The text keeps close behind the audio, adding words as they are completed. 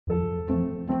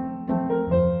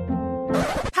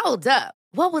Hold up.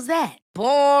 What was that?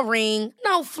 Boring.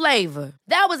 No flavor.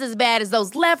 That was as bad as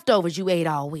those leftovers you ate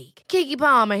all week. Keke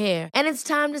Palmer here, and it's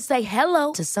time to say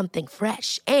hello to something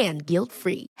fresh and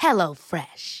guilt-free. Hello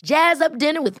Fresh. Jazz up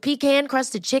dinner with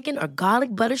pecan-crusted chicken or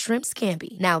garlic butter shrimp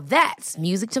scampi. Now that's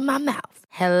music to my mouth.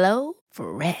 Hello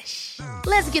Fresh.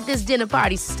 Let's get this dinner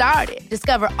party started.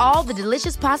 Discover all the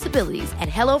delicious possibilities at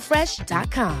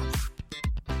hellofresh.com.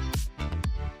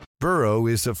 Burrow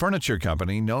is a furniture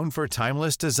company known for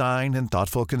timeless design and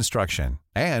thoughtful construction,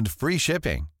 and free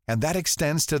shipping, and that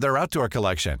extends to their outdoor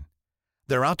collection.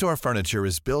 Their outdoor furniture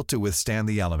is built to withstand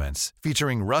the elements,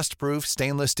 featuring rust-proof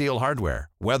stainless steel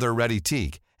hardware, weather-ready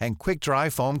teak, and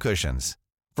quick-dry foam cushions.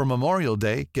 For Memorial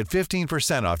Day, get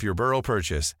 15% off your Burrow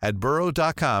purchase at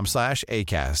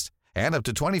burrow.com/acast, and up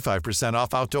to 25%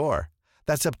 off outdoor.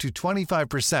 That's up to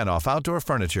 25% off outdoor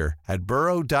furniture at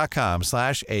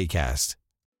burrow.com/acast.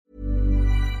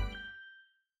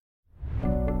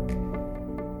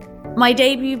 My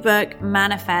debut book,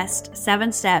 Manifest: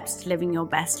 7 Steps to Living Your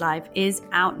Best Life, is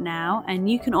out now, and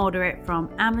you can order it from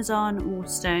Amazon,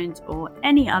 Waterstones, or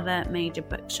any other major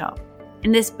bookshop.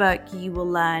 In this book, you will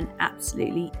learn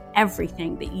absolutely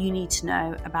everything that you need to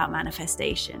know about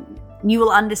manifestation. You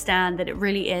will understand that it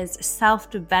really is a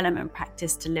self-development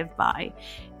practice to live by,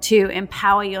 to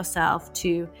empower yourself,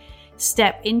 to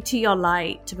step into your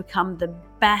light, to become the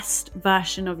best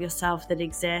version of yourself that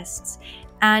exists,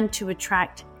 and to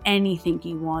attract anything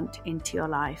you want into your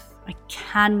life. I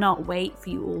cannot wait for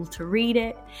you all to read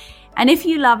it. And if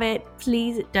you love it,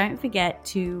 please don't forget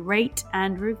to rate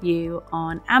and review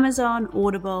on Amazon,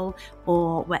 Audible,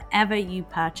 or wherever you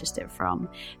purchased it from.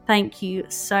 Thank you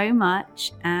so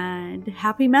much, and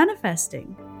happy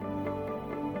manifesting.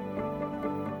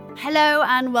 Hello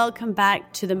and welcome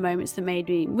back to The Moments That Made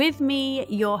Me. With me,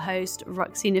 your host,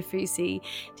 Roxy Nafusi.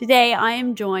 Today I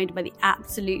am joined by the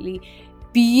absolutely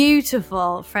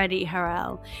beautiful Freddie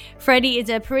Harrel. Freddie is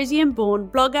a Parisian-born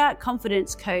blogger,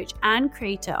 confidence coach, and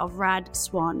creator of Rad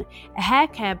Swan, a hair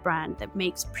care brand that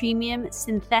makes premium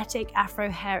synthetic Afro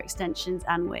hair extensions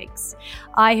and wigs.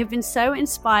 I have been so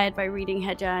inspired by reading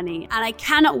her journey, and I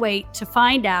cannot wait to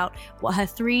find out what her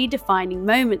 3 defining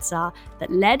moments are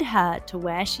that led her to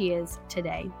where she is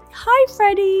today. Hi,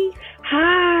 Freddie.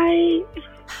 Hi.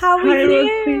 How are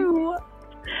you? Rosie.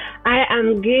 I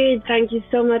am good. Thank you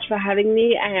so much for having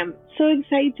me. I am so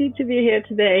excited to be here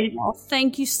today. Well,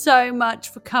 thank you so much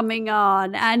for coming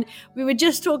on. And we were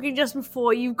just talking just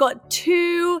before, you've got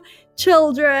 2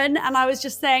 children. And I was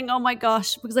just saying, oh my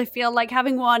gosh, because I feel like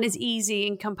having one is easy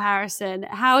in comparison.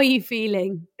 How are you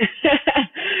feeling?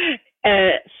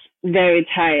 Very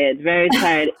tired, very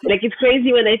tired. Like, it's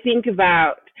crazy when I think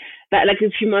about that. Like, a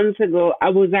few months ago, I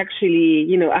was actually,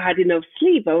 I had enough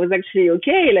sleep. I was actually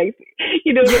okay. Like,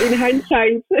 in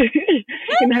hindsight,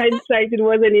 it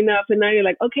wasn't enough. And now you're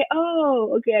like, okay,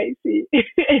 I see.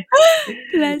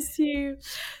 Bless you.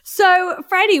 So,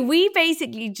 Freddie, we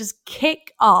basically just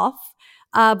kick off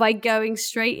by going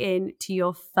straight in to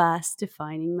your first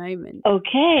defining moment.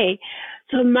 Okay.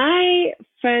 So my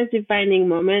first defining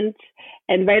moment,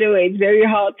 and by the way, it's very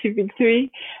hard to pick 3.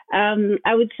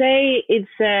 I would say it's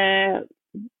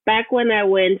back when I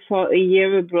went for a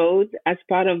year abroad as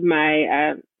part of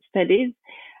my studies.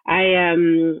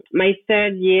 My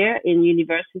 3rd year in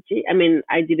university,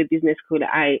 I did a business school.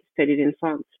 I studied in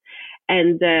France.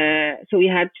 And so we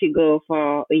had to go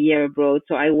for a year abroad.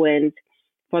 So I went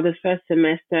for the first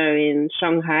semester in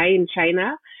Shanghai in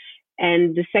China.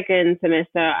 And the second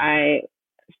semester, I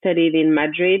studied in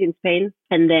Madrid in Spain.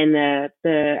 And then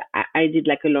I did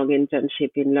like a long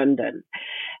internship in London.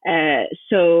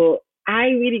 So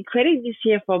I really credit this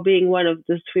year for being one of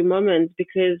those 3 moments,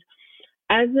 because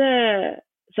as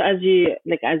you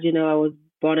know, I was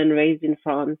born and raised in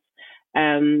France.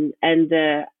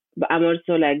 But I'm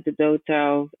also like the daughter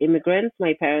of immigrants.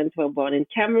 My parents were born in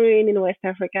Cameroon in West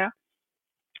Africa.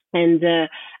 And I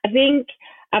think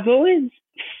I've always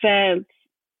felt,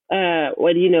 so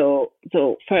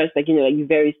first, you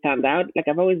very stand out. Like,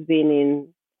 I've always been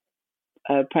in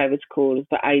private schools,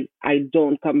 but I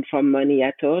don't come from money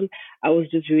at all. I was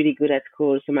just really good at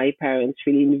school. So my parents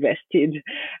really invested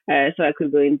so I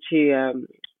could go into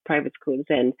private schools.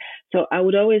 And so I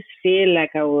would always feel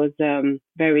like I was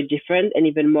very different, and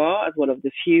even more as one of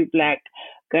the few Black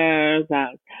girls,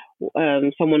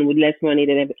 someone with less money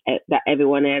than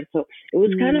everyone else. So it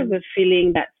was kind of a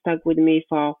feeling that stuck with me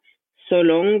for so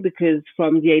long, because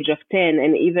from the age of 10,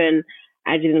 and even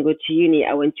I didn't go to uni,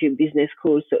 I went to a business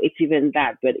school. So it's even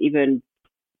that, but even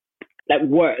like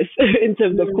worse in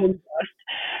terms of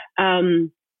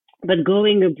contrast. But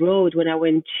going abroad, when I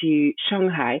went to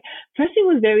Shanghai, first it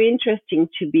was very interesting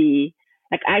to be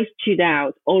like I stood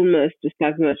out almost just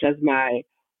as much as my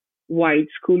white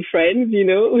school friends, you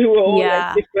know, we were all like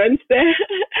Yeah. different there.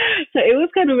 So it was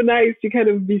kind of nice to kind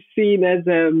of be seen as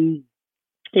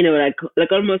you know,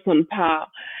 like almost on par.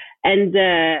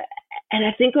 And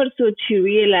I think also to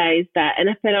realize that, and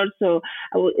I felt also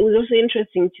it was also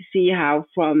interesting to see how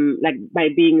from like by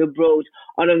being abroad,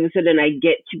 all of a sudden I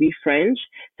get to be French.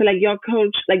 So like your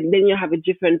culture, like then you have a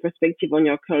different perspective on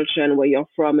your culture and where you're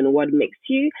from and what makes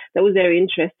you. That was very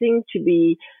interesting to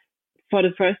be for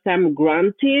the first time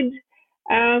granted,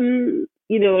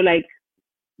 you know, like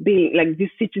being like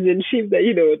this citizenship that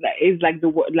you know that is like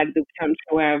like the country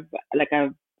where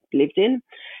I've lived in.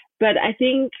 But I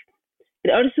think it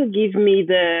also gives me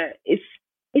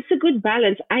it's a good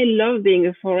balance. I love being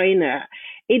a foreigner.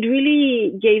 It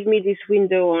really gave me this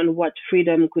window on what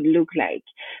freedom could look like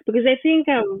because I think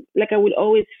I would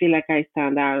always feel like I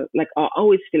stand out, like I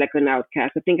always feel like an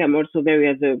outcast. I think I'm also very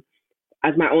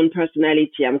as my own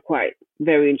personality, I'm quite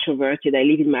very introverted. I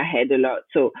live in my head a lot.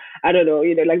 So I don't know,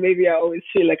 you know, like maybe I always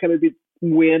feel like I'm a bit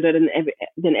weirder than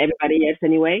everybody else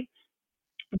anyway.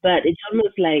 But it's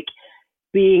almost like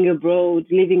being abroad,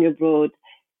 living abroad,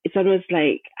 it's almost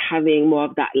like having more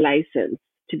of that license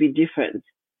to be different.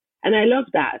 And I love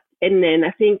that. And then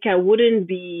I think I wouldn't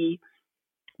be,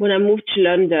 when I moved to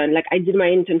London, like I did my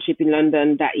internship in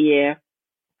London that year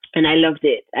and I loved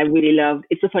it. I really loved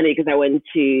it's so funny because I went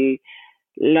to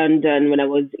London when I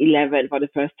was 11 for the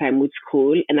first time with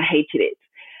school and I hated it.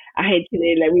 I hated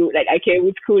it. Like I came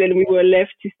with school and we were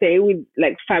left to stay with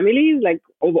like families, like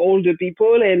of older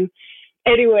people. And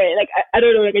anyway, like I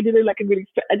don't know, like I didn't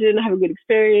have a good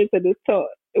experience. I just thought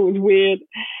it was weird.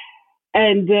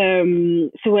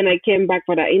 And so when I came back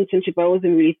for that internship, I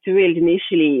wasn't really thrilled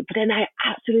initially, but then I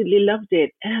absolutely loved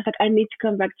it. And I was like, I need to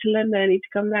come back to London. I need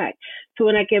to come back. So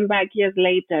when I came back years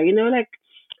later, you know, like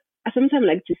I sometimes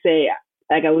like to say,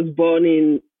 like I was born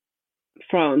in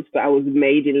France, but I was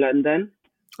made in London.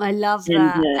 I love And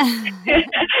that.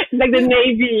 it's like the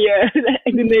Navy,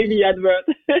 like the Navy advert.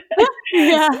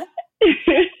 Yeah.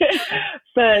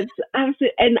 But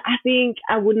and I think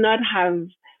I would not have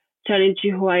turned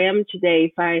into who I am today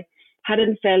if I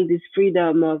hadn't felt this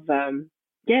freedom of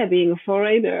being a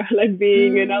foreigner, like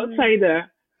being an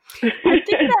outsider. I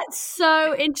think that's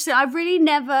so interesting. I've really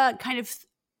never kind of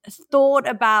thought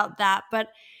about that, but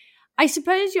I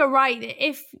suppose you're right that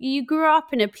if you grew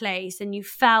up in a place and you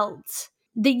felt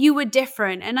that you were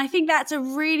different, and I think that's a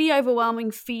really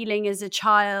overwhelming feeling as a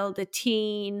child, a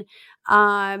teen,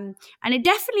 and it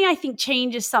definitely, I think,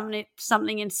 changes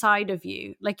something inside of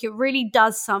you. Like it really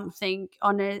does something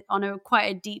on a quite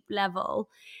a deep level.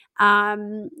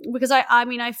 Because I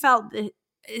mean, I felt that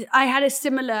I had a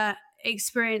similar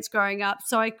experience growing up,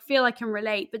 so I feel I can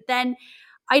relate. But then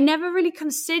I never really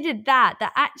considered that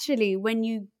actually when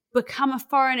you become a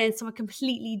foreigner in somewhere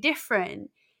completely different,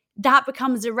 that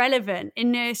becomes irrelevant.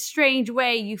 In a strange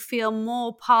way, you feel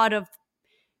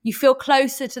you feel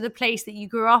closer to the place that you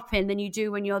grew up in than you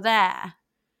do when you're there.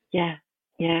 Yeah,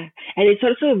 yeah, and it's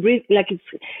also like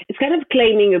it's kind of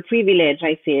claiming a privilege.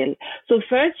 I feel so.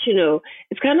 First, you know,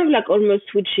 it's kind of like almost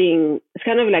switching. It's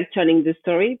kind of like turning the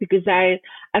story because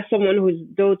as someone who's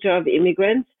daughter of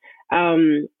immigrants,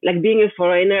 like being a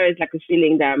foreigner is like a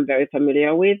feeling that I'm very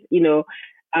familiar with. You know,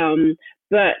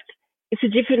 but it's a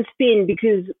different spin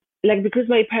because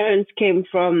my parents came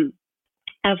from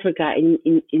Africa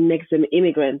in makes them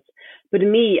immigrants. But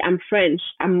me, I'm French.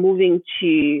 I'm moving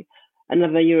to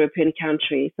another European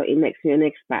country, so it makes me an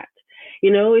expat.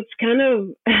 You know, it's kind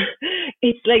of,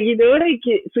 it's like, you know, like,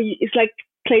 it's like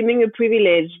claiming a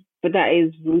privilege, but that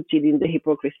is rooted in the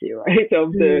hypocrisy, right?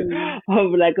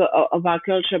 Of our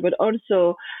culture. But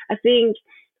also, I think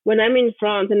when I'm in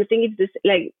France, and I think it's this,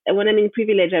 like, when I'm in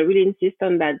privilege, I really insist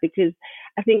on that because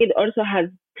I think it also has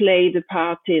played a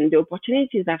part in the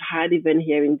opportunities I've had even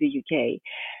here in the UK.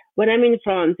 When I'm in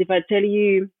France, if I tell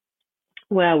you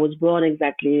where I was born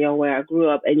exactly or where I grew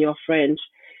up and you're French,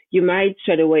 you might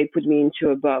straight away put me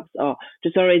into a box or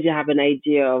just already have an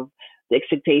idea of the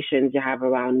expectations you have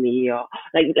around me or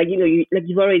you know,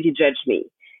 you've already judged me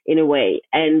in a way.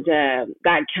 And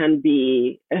that can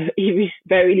be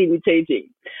very limiting.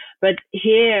 But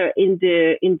here in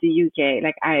the UK,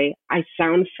 like I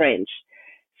sound French.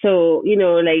 So, you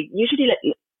know, like usually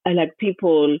like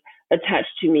people attach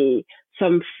to me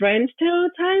some French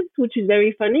stereotypes, which is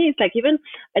very funny. It's like even,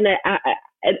 and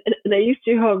I used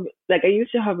to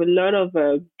have a lot of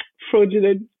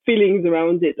fraudulent feelings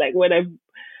around it. Like when I'm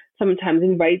sometimes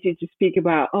invited to speak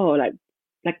about,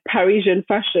 like Parisian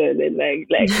fashion and like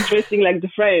dressing like the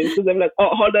French. So I'm like, oh,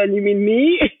 hold on, you mean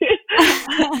me?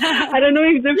 I don't know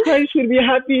if the French would be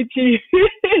happy to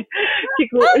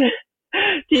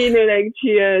like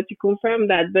to confirm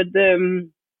that. But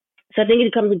so I think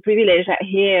it comes with privilege. That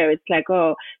here it's like,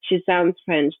 oh, she sounds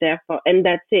French, therefore, and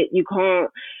that's it. You can't.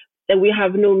 That we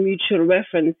have no mutual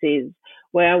references.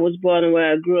 Where I was born,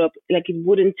 where I grew up, like it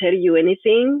wouldn't tell you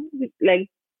anything. Like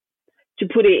to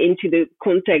put it into the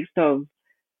context of,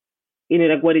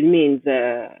 like what it means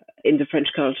in the French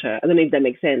culture. I don't know if that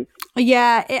makes sense.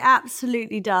 Yeah, it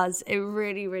absolutely does. It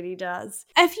really, really does.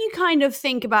 If you kind of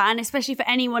think about, and especially for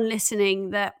anyone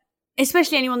listening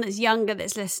especially anyone that's younger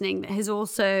that's listening that has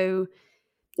also,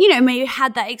 maybe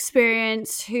had that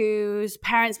experience, whose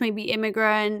parents may be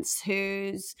immigrants,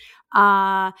 whose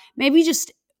maybe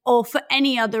just, or for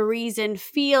any other reason,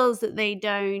 feels that they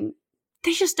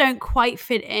just don't quite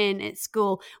fit in at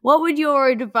school. What would your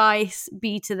advice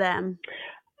be to them?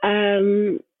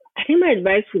 I think my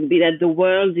advice would be that the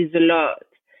world is a lot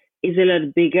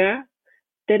bigger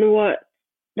than what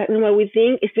we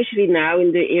think, especially now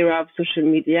in the era of social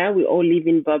media. We all live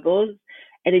in bubbles,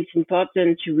 and it's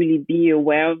important to really be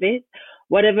aware of it.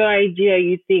 Whatever idea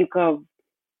you think of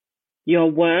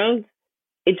your world,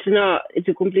 it's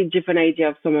a completely different idea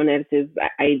of someone else's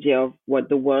idea of what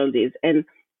the world is. And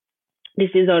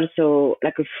this is also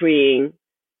like a freeing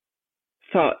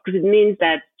thought, because it means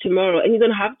that tomorrow, and you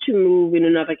don't have to move in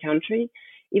another country,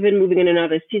 even moving in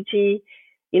another city,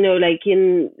 like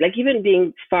even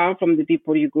being far from the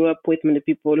people you grew up with and the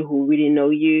people who really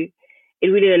know you, it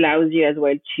really allows you as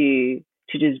well to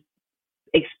just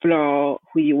explore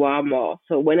who you are more.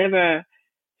 So whenever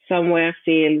somewhere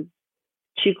feels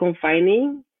too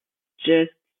confining,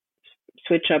 just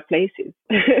switch up places.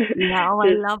 Wow,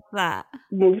 I love that.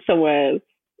 Move somewhere else.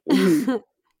 Mm-hmm.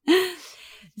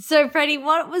 So, Freddie,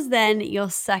 what was then your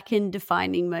second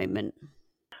defining moment?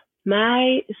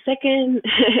 My second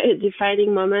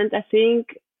defining moment, I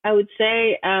think I would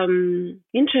say,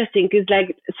 interesting, because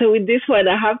so with this one,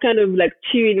 I have kind of like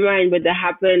two in mind, but they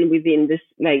happened within this,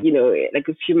 like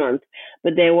a few months.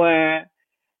 But they were,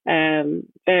 that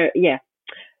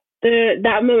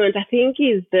moment I think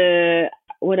is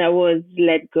when I was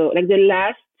let go, like the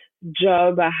last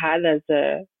job I had as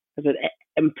an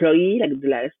employee, like the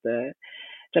last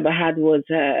job I had was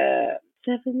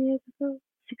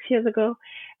 6 years ago,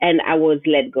 and I was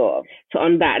let go of. So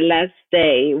on that last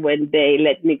day when they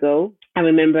let me go, I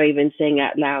remember even saying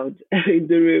out loud in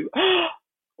the room, oh,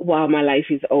 "Wow, my life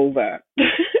is over."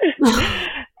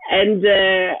 and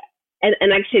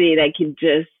actually, like it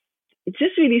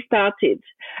just really started.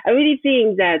 I really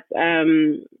think that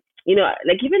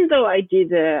like even though I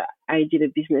did a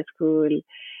business school,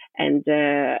 and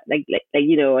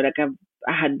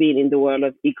I had been in the world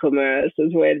of e-commerce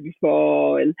as well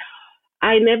before, and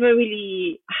I never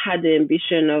really had the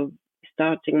ambition of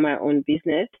starting my own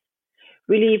business.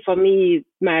 Really, for me,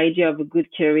 my idea of a good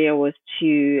career was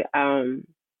to kind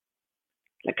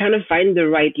of find the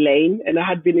right lane, and I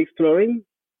had been exploring,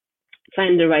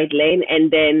 find the right lane,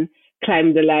 and then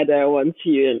climb the ladder once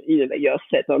you're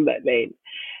set on that lane.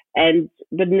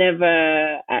 But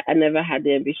I never had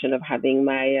the ambition of having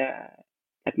my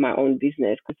my own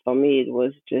business, because for me it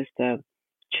was just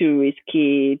too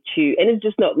risky, and it's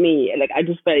just not me. Like I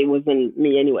just felt it wasn't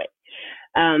me anyway.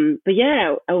 But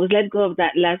yeah, I was let go of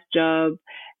that last job,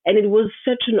 and it was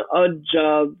such an odd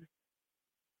job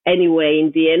anyway.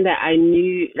 In the end, that I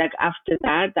knew, like after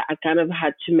that I kind of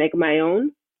had to make my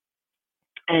own,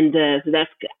 and so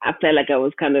I felt like I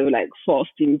was kind of like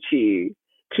forced into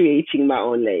creating my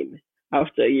own lane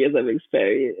after years of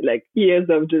experience, like years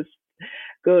of just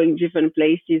going different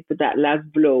places. But that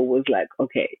last blow was like,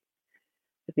 okay,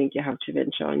 I think you have to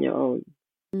venture on your own.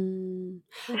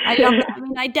 I love that. I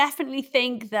mean, I definitely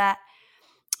think that,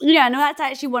 and that's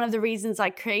actually one of the reasons I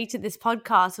created this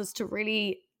podcast, was to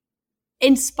really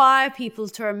inspire people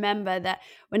to remember that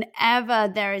whenever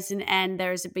there is an end,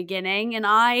 there is a beginning. And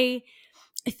I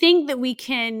think that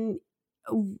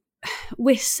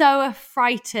we're so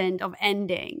frightened of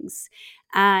endings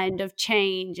and of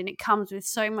change, and it comes with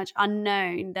so much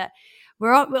unknown that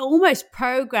we're almost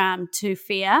programmed to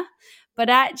fear. But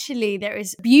actually, there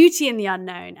is beauty in the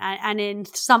unknown and in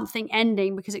something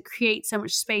ending, because it creates so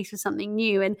much space for something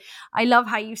new. And I love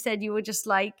how you said you were just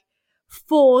like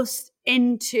forced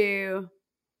into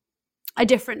a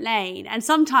different lane. And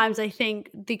sometimes I think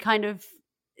the kind of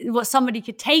what somebody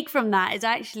could take from that is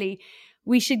actually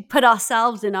we should put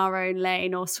ourselves in our own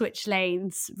lane or switch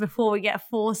lanes before we get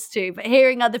forced to. But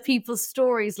hearing other people's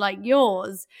stories like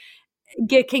yours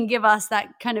can give us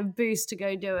that kind of boost to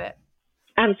go do it.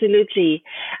 Absolutely.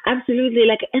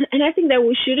 Like, and I think that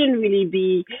we shouldn't really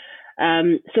be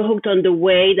so hooked on the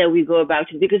way that we go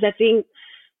about it, because I think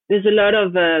there's a lot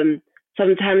of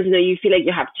sometimes, you feel like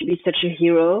you have to be such a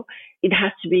hero. It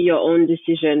has to be your own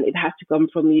decision. It has to come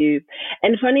from you.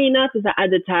 And funny enough is that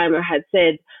at the time I had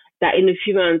said that in a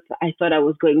few months I thought I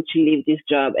was going to leave this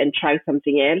job and try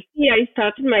something else. Yeah, I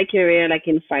started my career like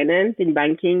in finance, in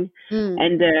banking,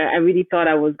 and I really thought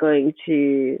I wanted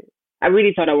to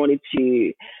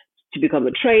become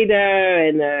a trader,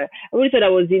 and I really thought I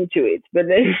was into it. But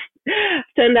then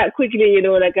turned out quickly,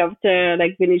 like after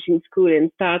like finishing school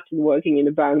and starting working in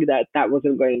a bank, that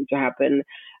wasn't going to happen.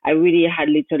 I really had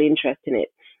little interest in it,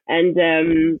 and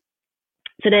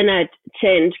so then I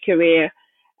changed career,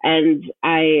 and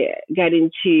I got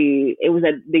into, it was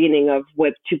at the beginning of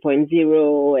Web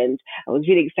 2.0, and I was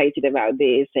really excited about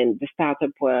this and the startup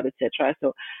world, etc.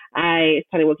 So I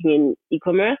started working in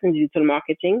e-commerce and digital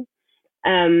marketing.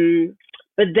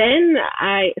 But then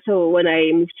so when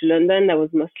I moved to London, I was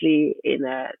mostly in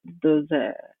those,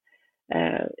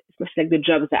 it's mostly like the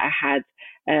jobs that I had.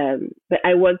 But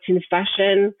I worked in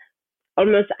fashion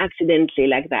almost accidentally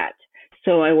like that.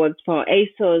 So I worked for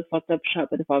ASOS, for Topshop,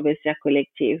 and for Vestiaire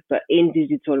Collective, but in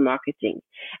digital marketing.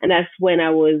 And that's when I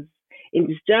was in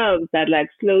this job that like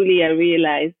slowly I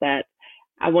realized that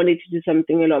I wanted to do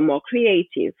something a lot more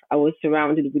creative. I was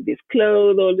surrounded with this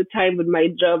clothes all the time, but my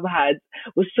job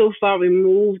was so far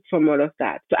removed from all of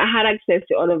that. So I had access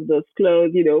to all of those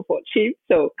clothes, for cheap.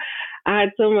 So I had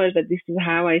so much that this is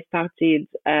how I started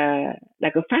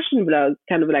like a fashion blog,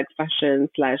 kind of like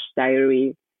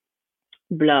fashion/diary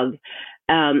blog.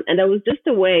 And that was just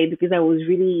a way because I was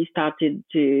really starting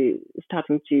to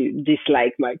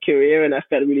dislike my career, and I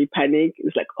felt really panicked. It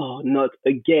was like, oh, not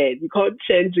again. You can't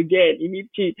change again. You need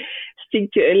to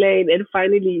stick to a lane and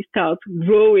finally start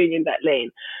growing in that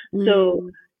lane. So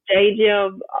the idea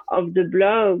of the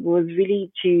blog was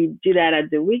really to do that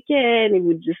at the weekend. It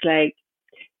would just like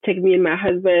take me and my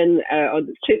husband on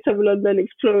the streets of London,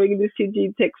 exploring the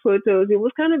city, take photos. It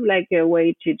was kind of like a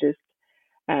way to just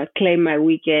claim my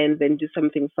weekends and do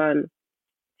something fun.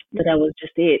 But that was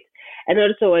just it. And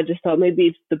also, I just thought maybe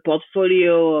it's the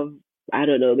portfolio of, I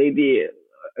don't know, maybe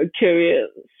a career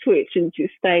switch into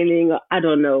styling, or I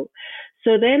don't know.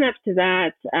 So then after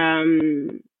that,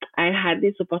 I had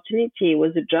this opportunity. It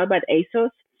was a job at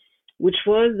ASOS, which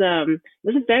was a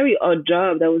very odd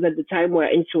job. That was at the time where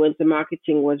influencer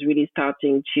marketing was really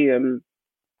starting to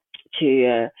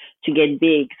get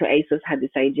big. So ASOS had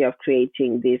this idea of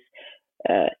creating this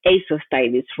ASOS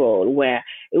stylist role where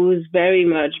it was very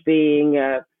much being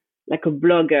like a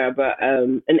blogger, but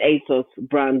an ASOS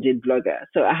branded blogger.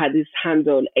 So I had this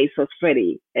handle ASOS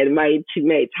Freddie, and my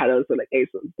teammates had also like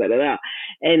ASOS, blah, blah, blah.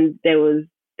 And they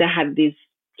had this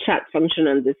chat function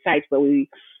on the site where we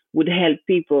would help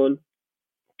people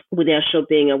with their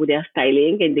shopping or with their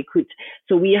styling, and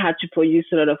so we had to produce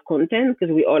a lot of content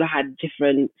because we all had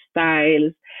different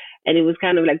styles, and it was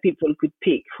kind of like people could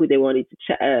pick who they wanted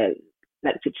to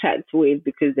chat with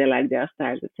because they like their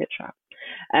styles, etc.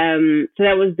 So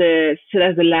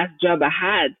that's the last job I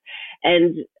had,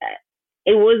 and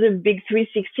it was a big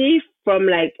 360 from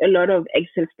like a lot of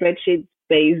Excel spreadsheet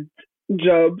based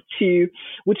job to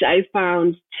which I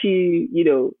found too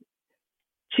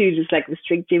just like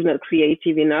restrictive, not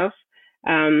creative enough.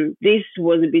 This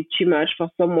was a bit too much for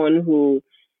someone who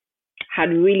had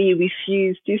really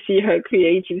refused to see her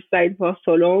creative side for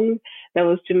so long. That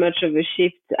was too much of a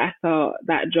shift. I thought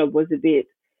that job was a bit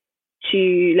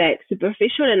too like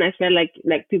superficial, and I felt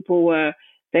like people were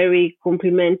very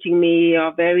complimenting me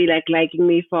or very like liking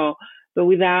me but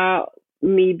without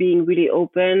me being really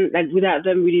open, like without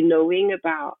them really knowing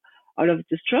about all of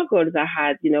the struggles I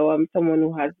had. I'm someone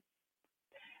who has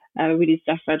really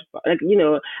suffered. I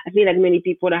feel like many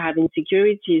people are having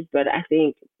insecurities, but I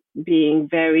think being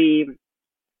very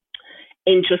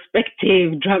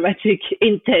introspective, dramatic,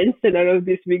 intense, and all of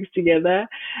this mixed together,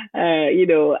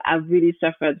 I've really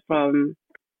suffered from,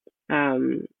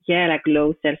 like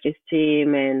low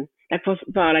self-esteem and like for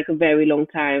like a very long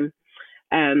time.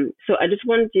 So I just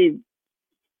wanted,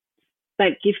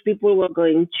 like, if people were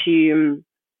going to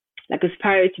like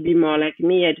aspire to be more like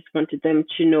me, I just wanted them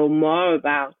to know more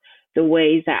about the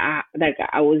ways that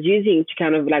I was using to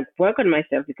kind of like work on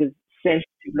myself, because self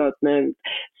development,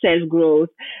 self growth,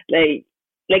 if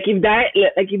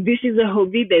this is a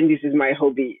hobby, then this is my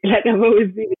hobby. Like I've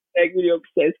always been like really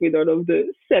obsessed with all of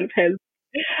the self help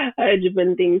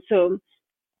different things. So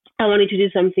I wanted to do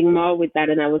something more with that,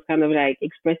 and I was kind of like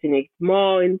expressing it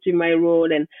more into my role,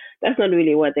 and that's not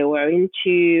really what they were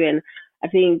into. And I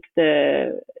think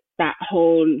that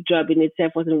whole job in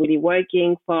itself wasn't really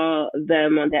working for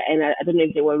them on their end. I don't know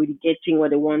if they were really getting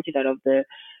what they wanted out of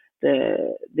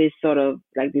this sort of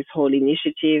like this whole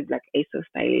initiative, like ASOS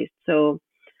stylist. So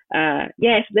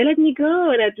yes, they let me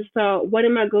go. And I just thought, what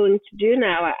am I going to do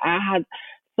now? I had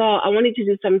thought I wanted to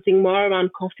do something more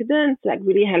around confidence, like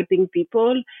really helping more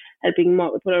people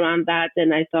around that.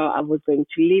 And I thought I was going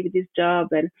to leave this job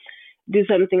and do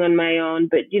something on my own.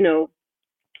 But,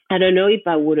 I don't know if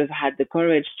I would have had the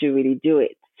courage to really do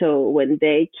it. So when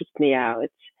they kicked me out,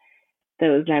 they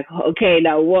was like, okay,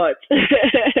 now what?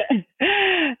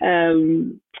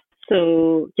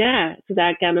 So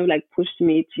that kind of like pushed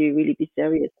me to really be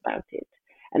serious about it.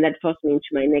 And that forced me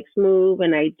into my next move.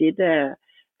 And I did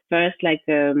first like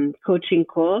coaching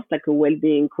course, like a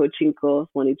well-being coaching course,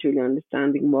 wanted to really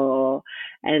understanding more.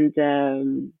 And I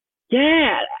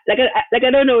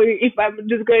don't know if I'm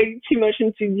just going too much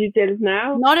into details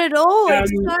now. Not at all.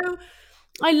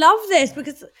 I love this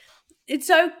because it's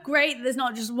so great that there's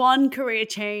not just one career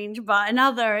change, but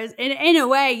another is in a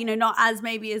way, not as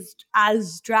maybe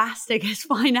as drastic as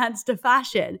finance to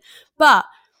fashion, but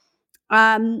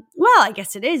well, I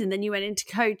guess it is. And then you went into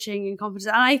coaching and confidence.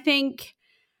 And I think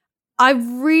I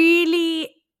really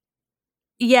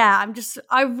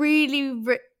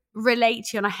relate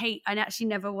to you. And I actually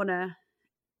never want to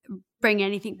bring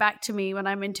anything back to me when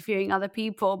I'm interviewing other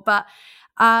people, but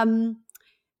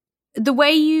the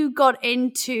way you got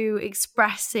into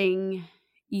expressing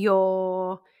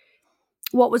what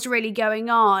was really going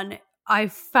on, I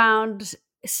found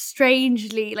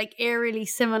strangely, like eerily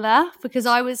similar, because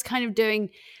I was kind of doing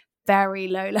very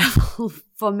low level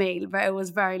for me, but it was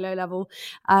very low level,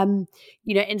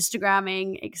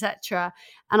 Instagramming, etc.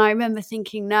 And I remember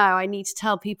thinking, no, I need to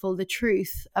tell people the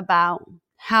truth about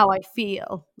how I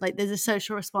feel. Like there's a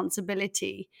social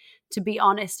responsibility to be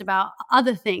honest about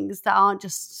other things that aren't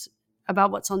just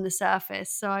about what's on the surface.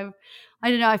 So I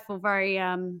don't know, I feel very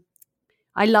I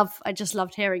just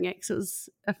loved hearing it because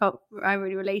I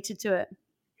really related to it.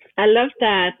 I love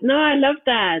that. No, I love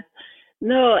that.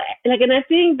 No, and I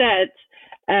think that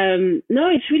no,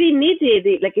 it's really needed.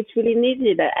 It's really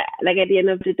needed. Like at the end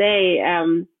of the day,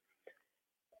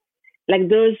 like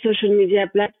those social media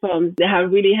platforms, they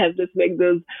have really helped us make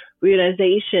those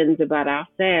realizations about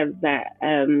ourselves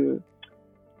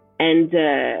and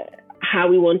how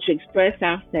we want to express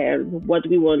ourselves, what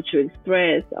we want to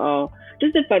express, or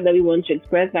just the fact that we want to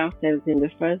express ourselves in the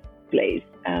first place.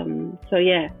 So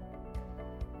yeah.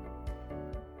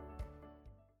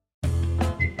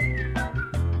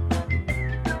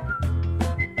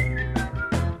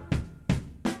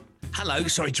 Hello,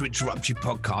 sorry to interrupt your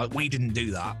podcast. We didn't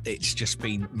do that. It's just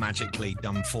been magically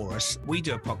done for us. We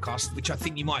do a podcast, which I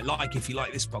think you might like if you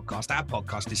like this podcast. Our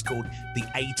podcast is called The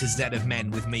A to Z of Men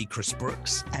with me, Chris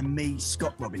Brooks. And me,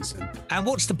 Scott Robinson. And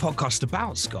what's the podcast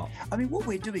about, Scott? I mean, what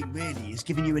we're doing really is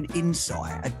giving you an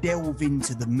insight, a delve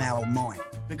into the male mind.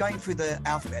 We're going through the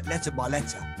alphabet letter by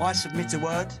letter. I submit a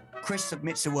word, Chris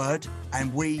submits a word,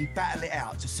 and we battle it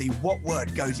out to see what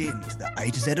word goes into the A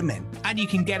to Z of Men. And you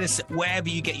can get us wherever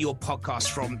you get your podcast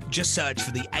from. Just search for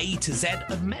the A to Z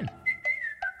of Men.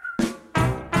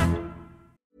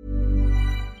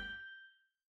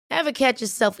 Ever catch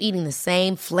yourself eating the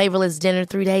same flavorless dinner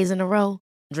 3 days in a row?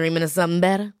 Dreaming of something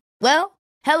better? Well,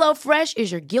 HelloFresh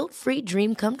is your guilt-free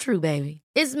dream come true, baby.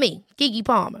 It's me, Keke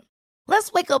Palmer.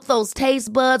 Let's wake up those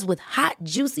taste buds with hot,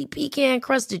 juicy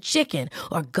pecan-crusted chicken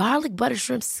or garlic butter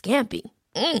shrimp scampi.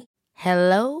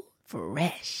 Hello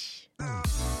Fresh.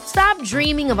 Stop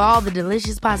dreaming of all the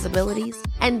delicious possibilities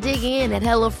and dig in at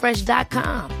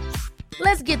HelloFresh.com.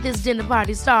 Let's get this dinner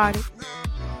party started.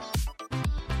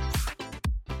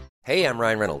 Hey, I'm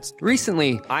Ryan Reynolds.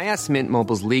 Recently, I asked Mint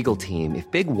Mobile's legal team if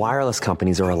big wireless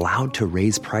companies are allowed to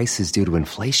raise prices due to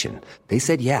inflation. They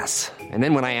said yes. And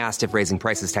then when I asked if raising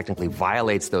prices technically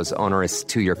violates those onerous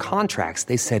 2-year contracts,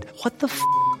 they said, what the f***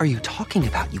 are you talking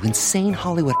about, you insane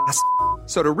Hollywood ass f-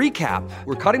 So to recap,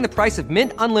 we're cutting the price of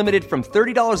Mint Unlimited from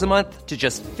 $30 a month to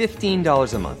just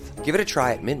 $15 a month. Give it a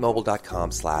try at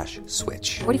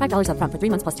mintmobile.com/switch. $45 up front for 3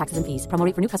 months plus taxes and fees. Promo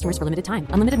rate for new customers for limited time.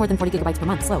 Unlimited more than 40 gigabytes per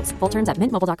month. Slows full terms at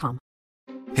mintmobile.com.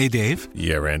 Hey, Dave.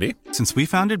 Yeah, Randy. Since we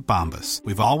founded Bombas,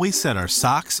 we've always said our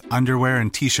socks, underwear,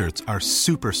 and T-shirts are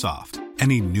super soft.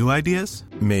 Any new ideas?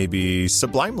 Maybe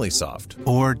sublimely soft.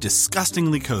 Or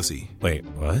disgustingly cozy. Wait,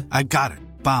 what? I got it.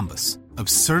 Bombas.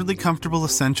 Absurdly comfortable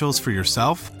essentials for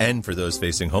yourself and for those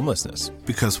facing homelessness.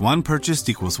 Because one purchased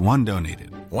equals one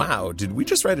donated. Wow, did we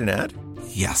just write an ad?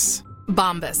 Yes.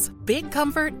 Bombas. Big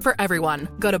comfort for everyone.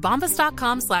 Go to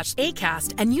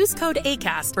bombas.com/ACAST and use code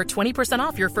ACAST for 20%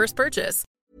 off your first purchase.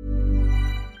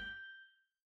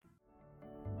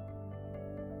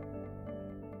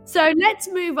 So let's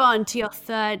move on to your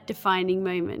third defining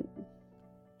moment.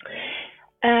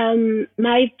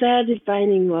 My third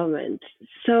defining moment.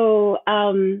 So,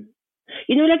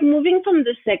 like moving from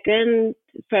the second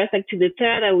first, like to the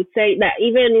third, I would say that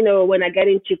even, you know, when I get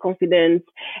into confidence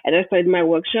and I started my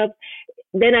workshop,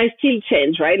 then I still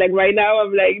change, right? Like right now,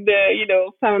 I'm like the, you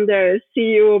know, founder,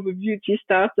 CEO of a beauty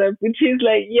startup, which is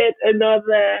like yet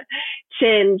another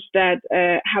change that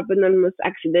happened almost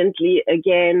accidentally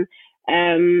again.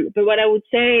 But what I would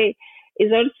say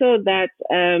is also that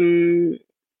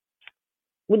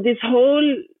with this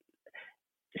whole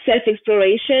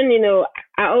self-exploration, you know,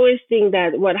 I always think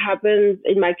that what happens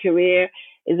in my career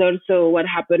is also what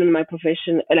happened in my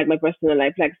profession, like my personal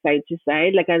life, like side to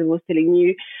side. Like I was telling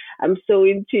you, I'm so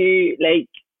into like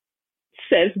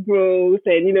self-growth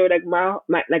and, you know,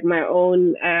 like my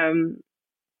own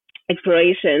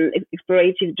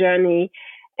explorative journey.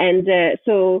 And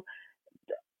so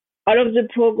all of the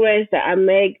progress that I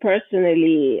make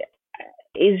personally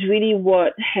is really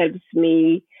what helps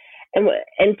me,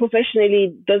 and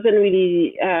professionally doesn't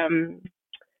really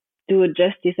do a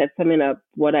justice at summing up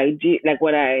what I do.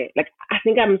 I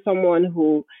think I'm someone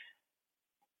who,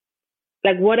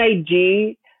 like, what I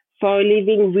do for a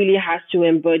living really has to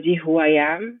embody who I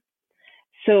am.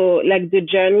 So like the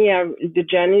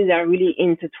journeys are really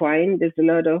intertwined. There's a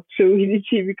lot of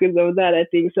fluidity because of that, I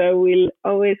think. So I will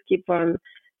always keep on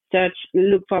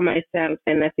look for myself,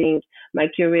 and I think my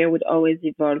career would always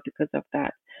evolve because of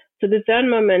that. So the third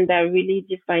moment that really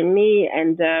defined me,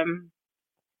 and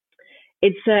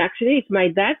it's my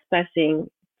dad's passing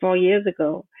 4 years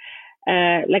ago.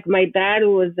 Like my dad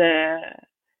was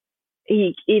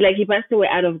he passed away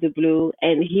out of the blue,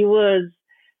 and he was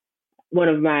one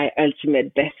of my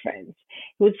ultimate best friends.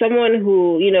 He was someone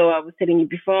who, you know, I was telling you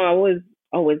before, I was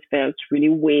always felt really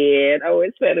weird. I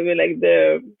always felt a bit like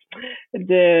like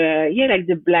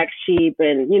the black sheep,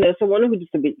 and, you know, someone who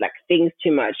just a bit like thinks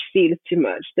too much, feels too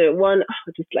much. The one,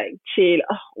 just like chill.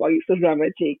 Oh, why are you so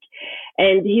dramatic?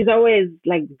 And he's always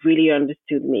like really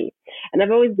understood me. And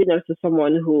I've always been also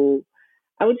someone who,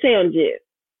 I would say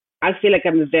I feel like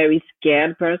I'm a very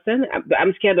scared person.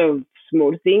 I'm scared of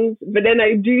small things, but then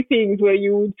I do things where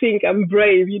you would think I'm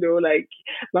brave, you know, like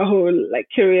my whole like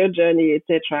career journey,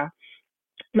 etc.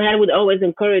 My dad would always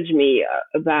encourage me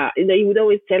about, you know, he would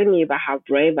always tell me about how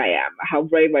brave I am, how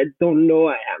brave I don't know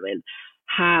I am, and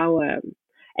how,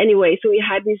 anyway, so we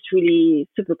had this really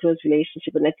super close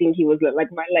relationship, and I think he was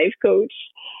like my life coach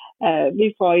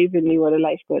before I even knew what a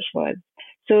life coach was.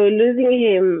 So losing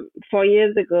him 4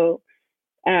 years ago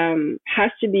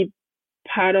has to be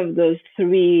part of those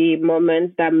three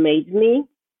moments that made me,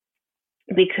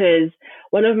 because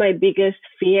one of my biggest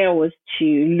fear was to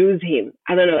lose him.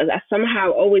 I don't know. I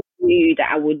somehow always knew that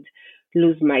I would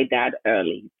lose my dad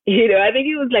early. You know, I think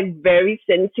he was like very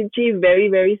sensitive, very,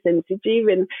 very sensitive.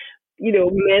 And, you know,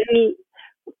 men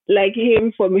like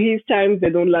him from his time, they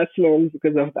don't last long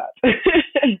because of that. So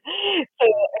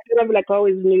I kind of like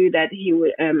always knew that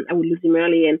I would lose him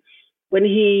early. And when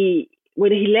he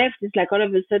left, it's like all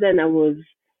of a sudden I was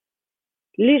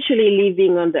literally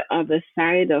living on the other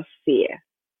side of fear.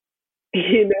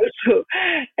 You know, so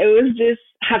it was just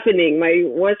happening. My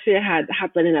worst fear had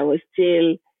happened, and I was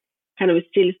still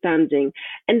standing.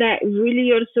 And that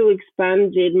really also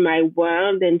expanded my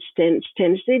world and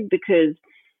changed it, because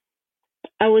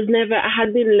I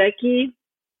had been lucky.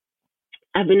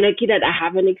 I've been lucky that I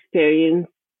haven't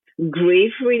experienced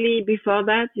grief really before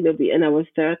that, you know, and I was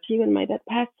 30 when my dad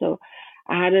passed. So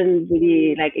I hadn't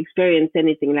really like experienced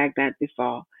anything like that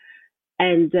before.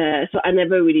 And so I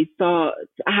never really thought,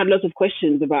 I had lots of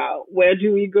questions about where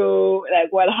do we go,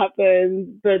 like what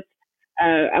happened, but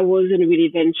I wasn't really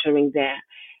venturing there.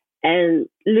 And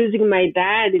losing my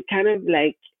dad, it kind of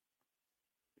like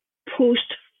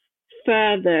pushed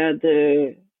further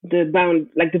the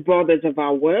borders of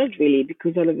our world really,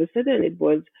 because all of a sudden it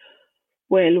was,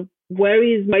 well, where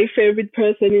is my favorite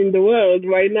person in the world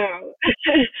right now?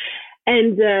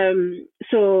 And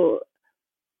so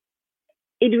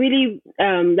it really,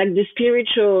 like the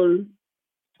spiritual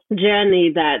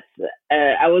journey that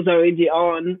I was already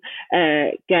on,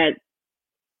 got,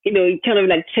 you know, it kind of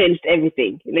like changed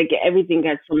everything. Like everything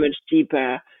got so much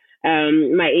deeper.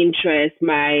 My interests,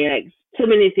 like so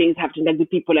many things happened, like the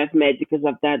people I've met because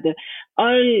of that,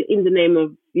 all in the name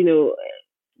of, you know,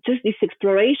 just this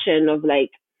exploration of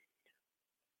like,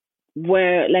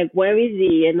 where is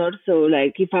he, and also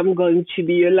like if I'm going to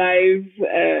be alive,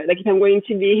 like if I'm going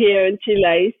to be here until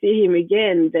I see him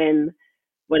again, then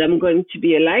what, I'm going to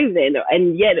be alive then,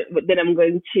 and yet then I'm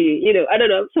going to, you know, I don't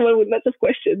know, someone with lots of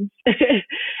questions.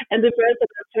 And the person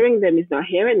answering them is not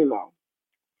here anymore.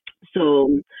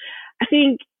 So I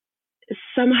think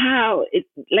somehow it,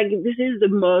 like, this is the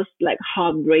most like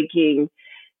heartbreaking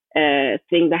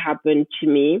thing that happened to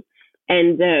me.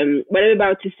 And what I'm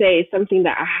about to say is something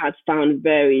that I had found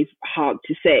very hard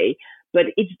to say, but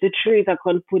it's the truth. I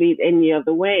can't put it any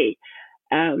other way.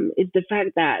 It's the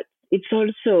fact that it's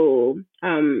also,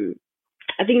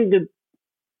 I think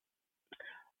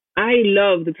I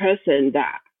love the person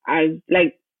that I've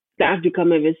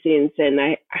become ever since, and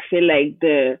I feel like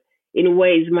in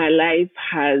ways my life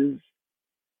has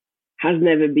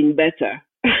never been better.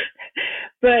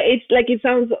 But it's like, it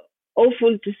sounds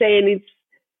awful to say,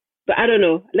 but I don't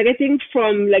know. Like, I think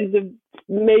from like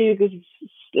maybe because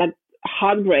it's like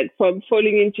heartbreak from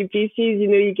falling into pieces,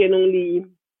 you can only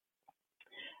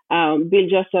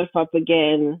build yourself up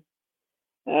again.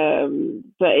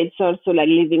 But it's also like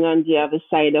living on the other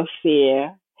side of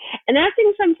fear. And I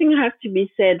think something has to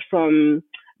be said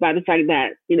about the fact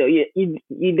that,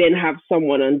 you then have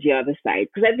someone on the other side.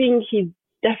 Because I think he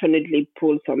definitely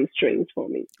pulled some strings for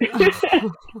me.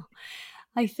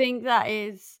 I think that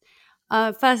is,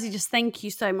 firstly, just thank you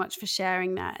so much for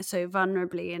sharing that so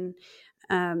vulnerably and,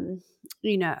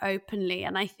 openly.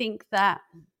 And I think that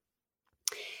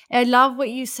I love what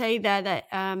you say there, that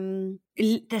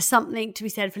there's something to be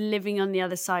said for living on the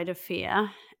other side of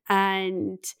fear.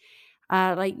 And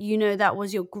that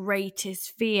was your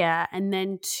greatest fear. And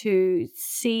then to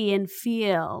see and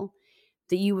feel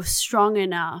that you were strong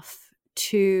enough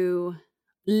to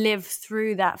live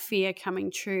through that fear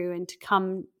coming true and to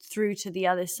come through to the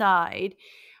other side,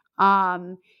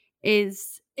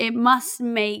 it must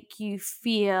make you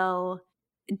feel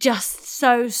just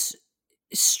so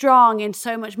strong and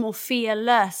so much more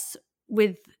fearless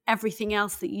with everything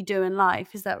else that you do in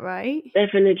life. Is that right?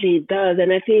 Definitely it does.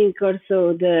 And I think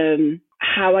also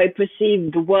how I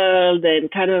perceive the world and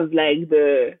kind of like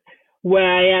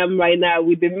where I am right now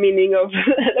with the meaning of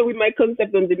with my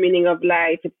concept on the meaning of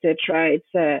life, etc.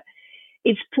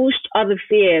 It's pushed other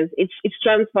fears. It's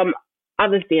transformed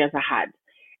other fears I had.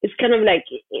 It's kind of like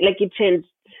it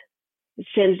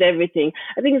changed everything.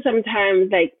 I think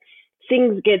sometimes like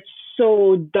things get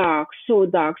so dark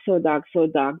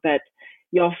that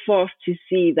you're forced to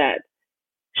see that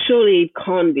surely it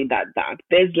can't be that dark.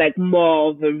 There's like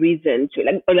more of a reason to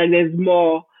it. Like there's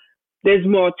more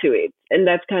to it. And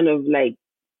that's kind of like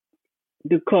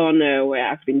the corner where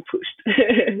I've been pushed.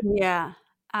 Yeah,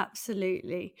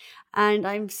 absolutely. And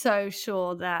I'm so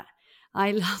sure that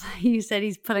I love that you said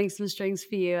he's pulling some strings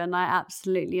for you. And I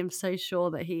absolutely am so sure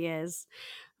that he is.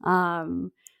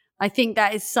 I think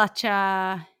that is such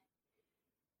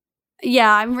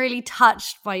I'm really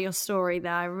touched by your story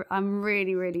there. I'm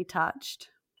really, really touched.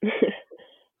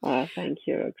 Oh, thank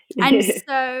you. And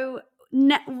so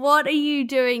what are you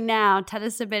doing now? Tell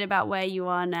us a bit about where you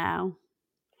are now.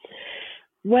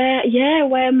 Where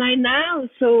am I now?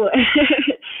 So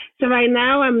so right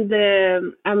now I'm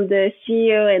the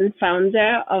CEO and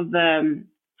founder of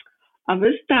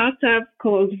a startup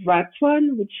called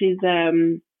Rat1, which is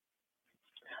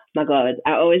my God,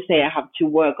 I always say I have to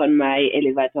work on my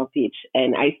elevator pitch,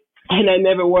 and I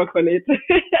never work on it.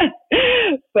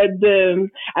 But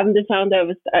I'm the founder of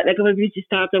a beauty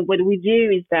startup. What we do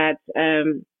is that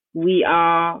we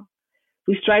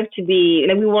strive to be,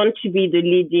 we want to be the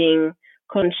leading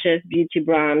conscious beauty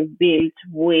brand built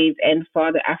with and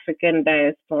for the African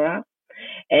diaspora.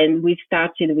 And we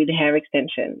started with hair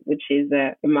extension, which is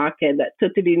a market that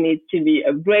totally needs to be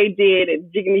upgraded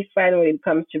and dignified when it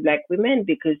comes to Black women,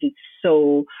 because it's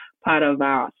so part of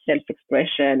our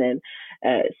self-expression and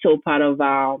so part of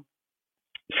our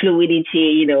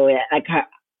fluidity, like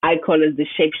I call it the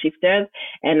shapeshifters,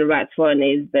 and Rat1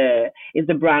 is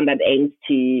the brand that aims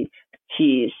to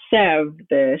serve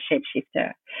the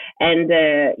shapeshifter. And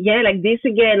like this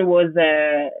again was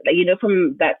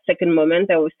from that second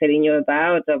moment I was telling you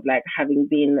about, of like having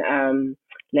been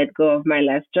let go of my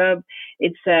last job.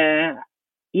 It's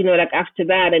like after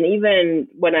that, and even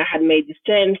when I had made this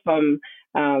change from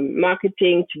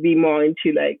marketing to be more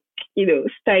into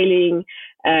styling,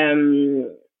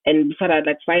 and before that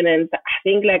like finance, I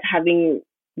think like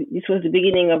this was the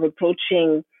beginning of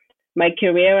approaching my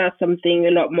career as something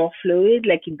a lot more fluid.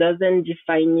 Like it doesn't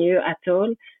define you at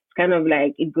all. It's kind of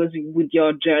like it goes with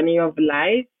your journey of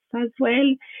life as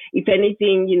well. If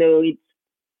anything, it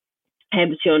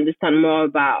helps you understand more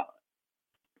about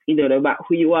about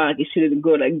who you are. It shouldn't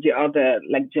go like the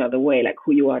other way. Like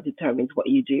who you are determines what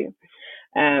you do.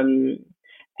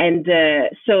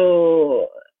 So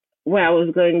where I was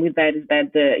going with that is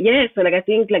that so like I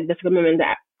think like the moment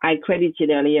that I credited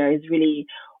earlier is really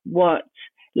what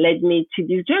led me to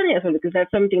this journey as well, because that's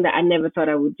something that I never thought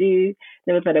I would do,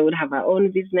 never thought I would have my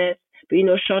own business. But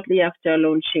shortly after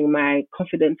launching my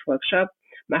confidence workshop,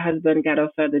 my husband got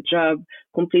offered a job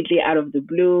completely out of the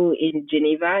blue in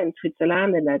Geneva, in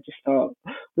Switzerland. And I just thought,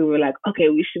 we were like, okay,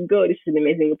 we should go. This is an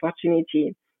amazing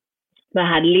opportunity. But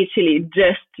I had literally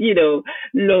just,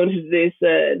 launched this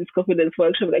confidence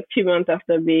workshop like 2 months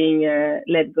after being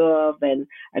let go of. And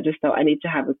I just thought I need to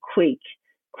have a quick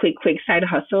side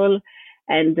hustle.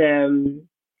 And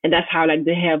that's how like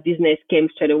the hair business came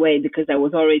straight away, because I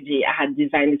had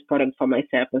designed this product for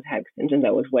myself with hair extensions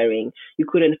I was wearing. You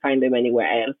couldn't find them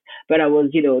anywhere else. But I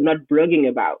was, not blogging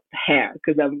about hair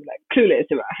because I'm like clueless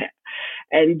about hair.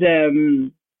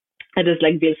 And I just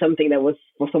like built something that was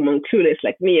for someone clueless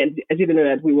like me. And I didn't know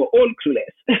that we were all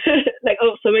clueless. Like,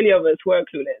 oh, so many of us were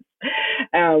clueless.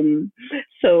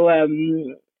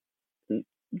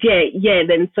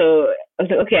 Then so I was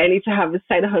like, okay, I need to have a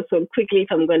side hustle quickly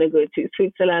if I'm going to go to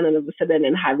Switzerland, and all of a sudden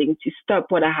and having to stop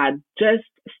what I had just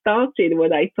started,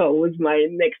 what I thought was my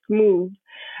next move.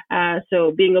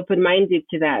 So being open-minded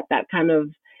to that kind of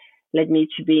led me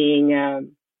to being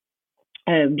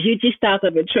a beauty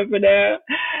startup entrepreneur.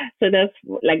 So that's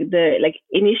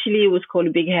initially it was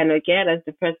called Big Hair No Care. That's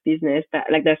the first business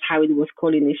that's how it was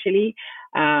called initially.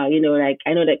 I know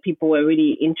that people were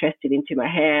really interested into my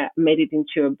hair, made it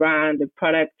into a brand, a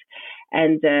product,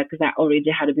 and because I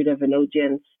already had a bit of an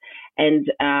audience. And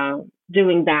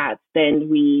doing that, then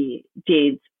we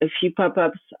did a few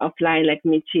pop-ups offline,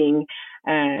 meeting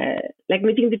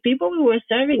the people we were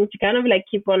serving to kind of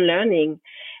keep on learning.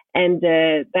 And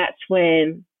that's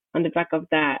when, on the back of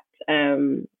that,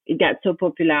 it got so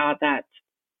popular that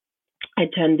I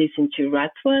turned this into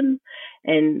Ratwan.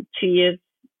 And 2 years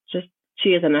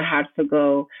and a half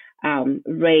ago,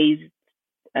 raised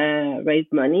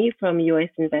money from US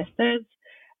investors.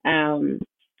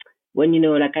 When,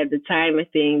 at the time, I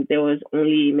think there was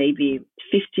only maybe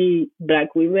 50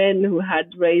 Black women who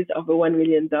had raised over $1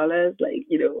 million,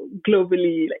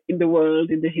 globally, in the world,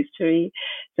 in the history.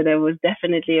 So that was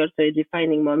definitely also a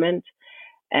defining moment.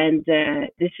 And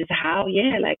this is how,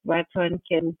 Ratwan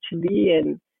came to be.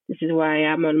 And this is why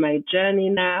I'm on my journey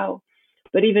now.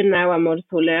 But even now, I'm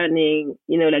also learning,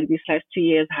 these last 2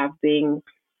 years have been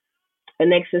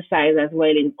an exercise as well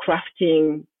in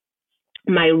crafting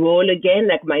my role again,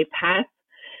 my path.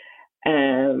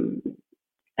 I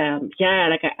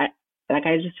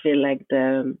just feel I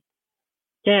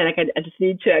just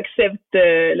need to accept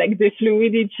the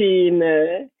fluidity in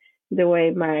the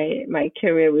way my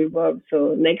career evolved.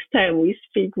 So next time we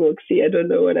speak, Roxy, I don't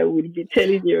know what I will be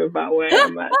telling you about where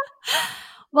I'm at.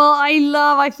 Well,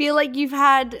 I feel like you've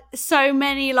had so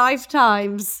many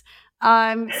lifetimes.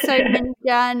 So many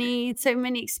journeys, so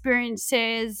many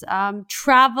experiences,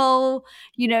 travel,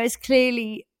 is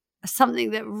clearly something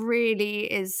that really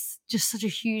is just such a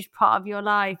huge part of your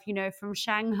life, from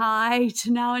Shanghai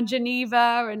to now in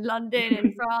Geneva and London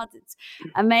and France. It's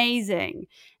amazing.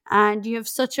 And you have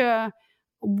such a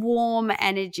warm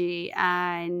energy,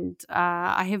 and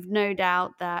I have no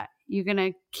doubt that you're going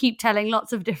to keep telling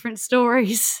lots of different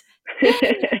stories.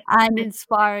 And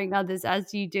inspiring others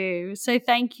as you do. So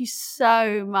thank you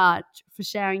so much for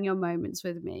sharing your moments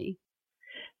with me.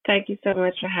 Thank you so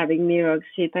much for having me,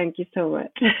 Roxy. Thank you so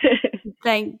much.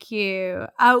 Thank you.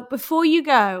 Oh, before you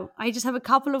go, I just have a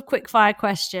couple of quick fire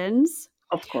questions.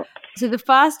 Of course. So the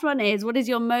first one is, what is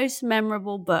your most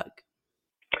memorable book?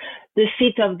 The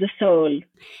Seat of the Soul.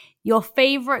 Your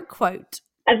favorite quote?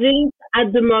 I think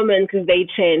at the moment, because they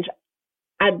change,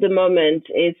 at the moment,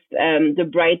 it's the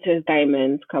brightest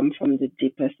diamonds come from the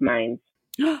deepest minds.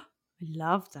 I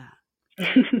love that.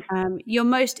 Your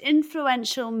most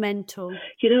influential mentor?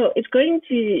 It's going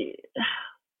to...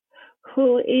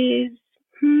 Who is...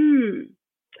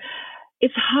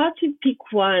 It's hard to pick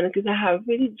one because I have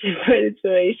really different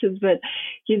inspirations, but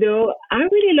I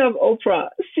really love Oprah.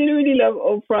 Still really love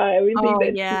Oprah. I really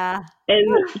think that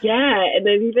and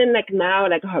then even now,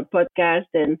 her podcast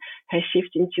and her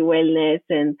shift into wellness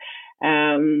and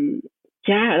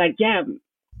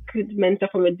good mentor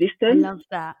from a distance. I love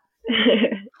that.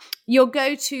 Your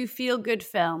go-to feel-good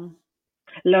film?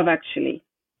 Love Actually.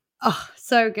 Oh,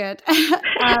 so good.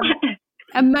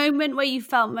 A moment where you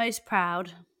felt most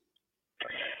proud?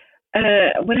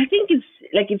 Well, I think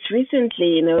it's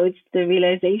recently, it's the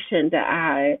realization that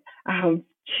I have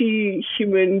two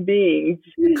human beings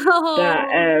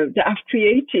that I've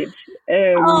created.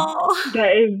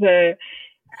 That is,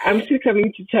 I'm still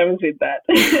coming to terms with that.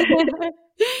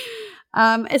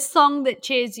 A song that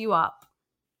cheers you up?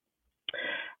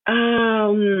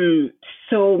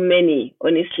 So many,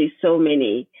 honestly, so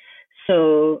many.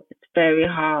 So it's very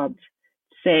hard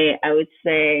to say. I would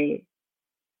say,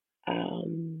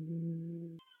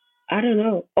 I don't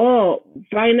know. Oh,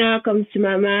 right now comes to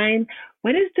my mind.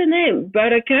 What is the name?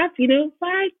 Buttercup.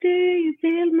 Why do you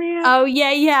fill me up? Oh,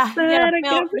 yeah.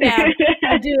 Buttercup. Yeah,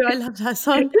 I do. I love that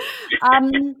song.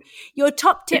 Your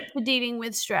top tip for dealing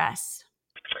with stress?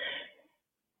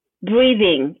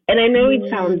 Breathing. And I know it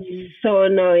sounds so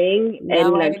annoying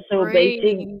and like so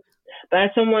basic, but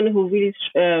as someone who really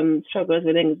struggles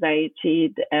with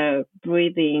anxiety,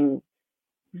 breathing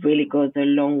really goes a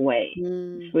long way.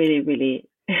 It's really, really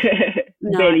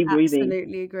belly breathing.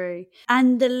 Absolutely agree.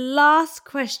 And the last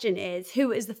question is,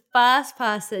 who is the first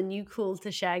person you called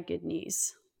to share good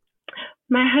news?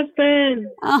 My husband.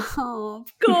 Oh,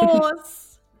 of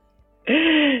course.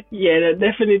 Yeah, no,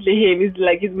 definitely him.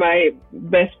 He's my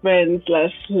best friend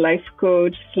 / life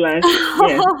coach /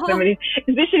 somebody.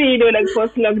 Especially like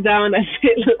post lockdown, I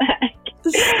feel like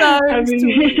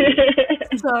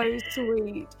so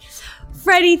sweet.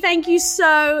 Freddie, thank you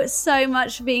so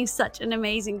much for being such an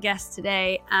amazing guest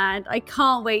today, and I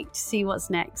can't wait to see what's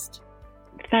next.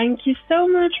 Thank you so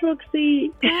much,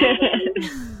 Roxy.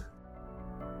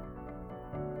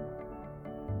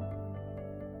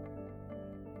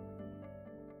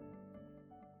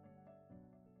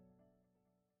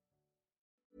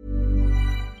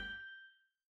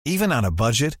 Even on a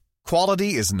budget,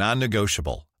 quality is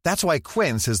non-negotiable. That's why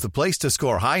Quince is the place to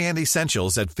score high-end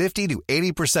essentials at 50 to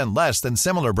 80% less than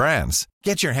similar brands.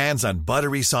 Get your hands on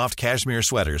buttery soft cashmere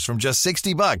sweaters from just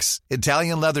 $60,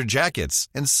 Italian leather jackets,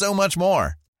 and so much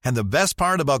more. And the best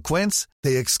part about Quince,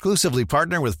 they exclusively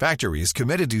partner with factories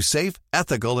committed to safe,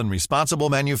 ethical, and responsible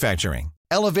manufacturing.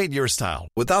 Elevate your style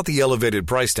without the elevated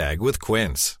price tag with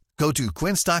Quince. Go to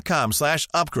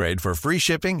quince.com/upgrade for free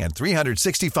shipping and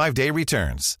 365-day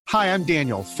returns. Hi, I'm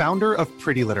Daniel, founder of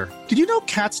Pretty Litter. Did you know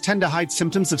cats tend to hide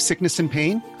symptoms of sickness and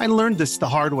pain? I learned this the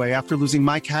hard way after losing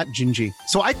my cat, Gingy.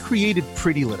 So I created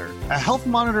Pretty Litter, a health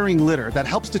monitoring litter that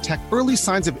helps detect early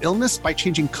signs of illness by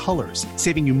changing colors,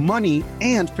 saving you money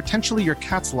and potentially your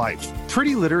cat's life.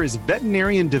 Pretty Litter is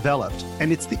veterinarian developed,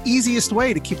 and it's the easiest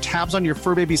way to keep tabs on your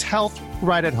fur baby's health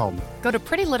right at home. Go to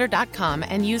prettylitter.com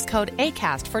and use code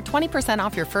ACAST for 20%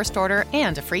 off your first order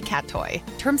and a free cat toy.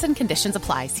 Terms and conditions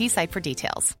apply. See site for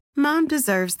details. Mom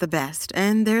deserves the best,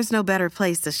 and there's no better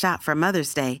place to shop for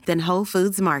Mother's Day than Whole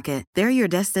Foods Market. They're your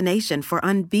destination for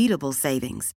unbeatable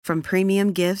savings, from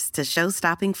premium gifts to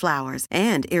show-stopping flowers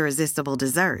and irresistible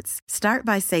desserts. Start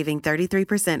by saving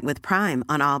 33% with Prime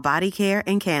on all body care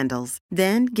and candles.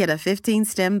 Then get a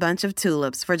 15-stem bunch of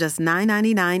tulips for just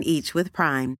 $9.99 each with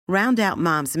Prime. Round out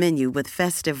Mom's menu with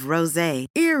festive rosé,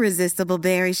 irresistible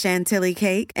berry chantilly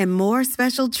cake, and more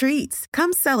special treats.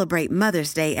 Come celebrate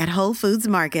Mother's Day at Whole Foods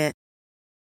Market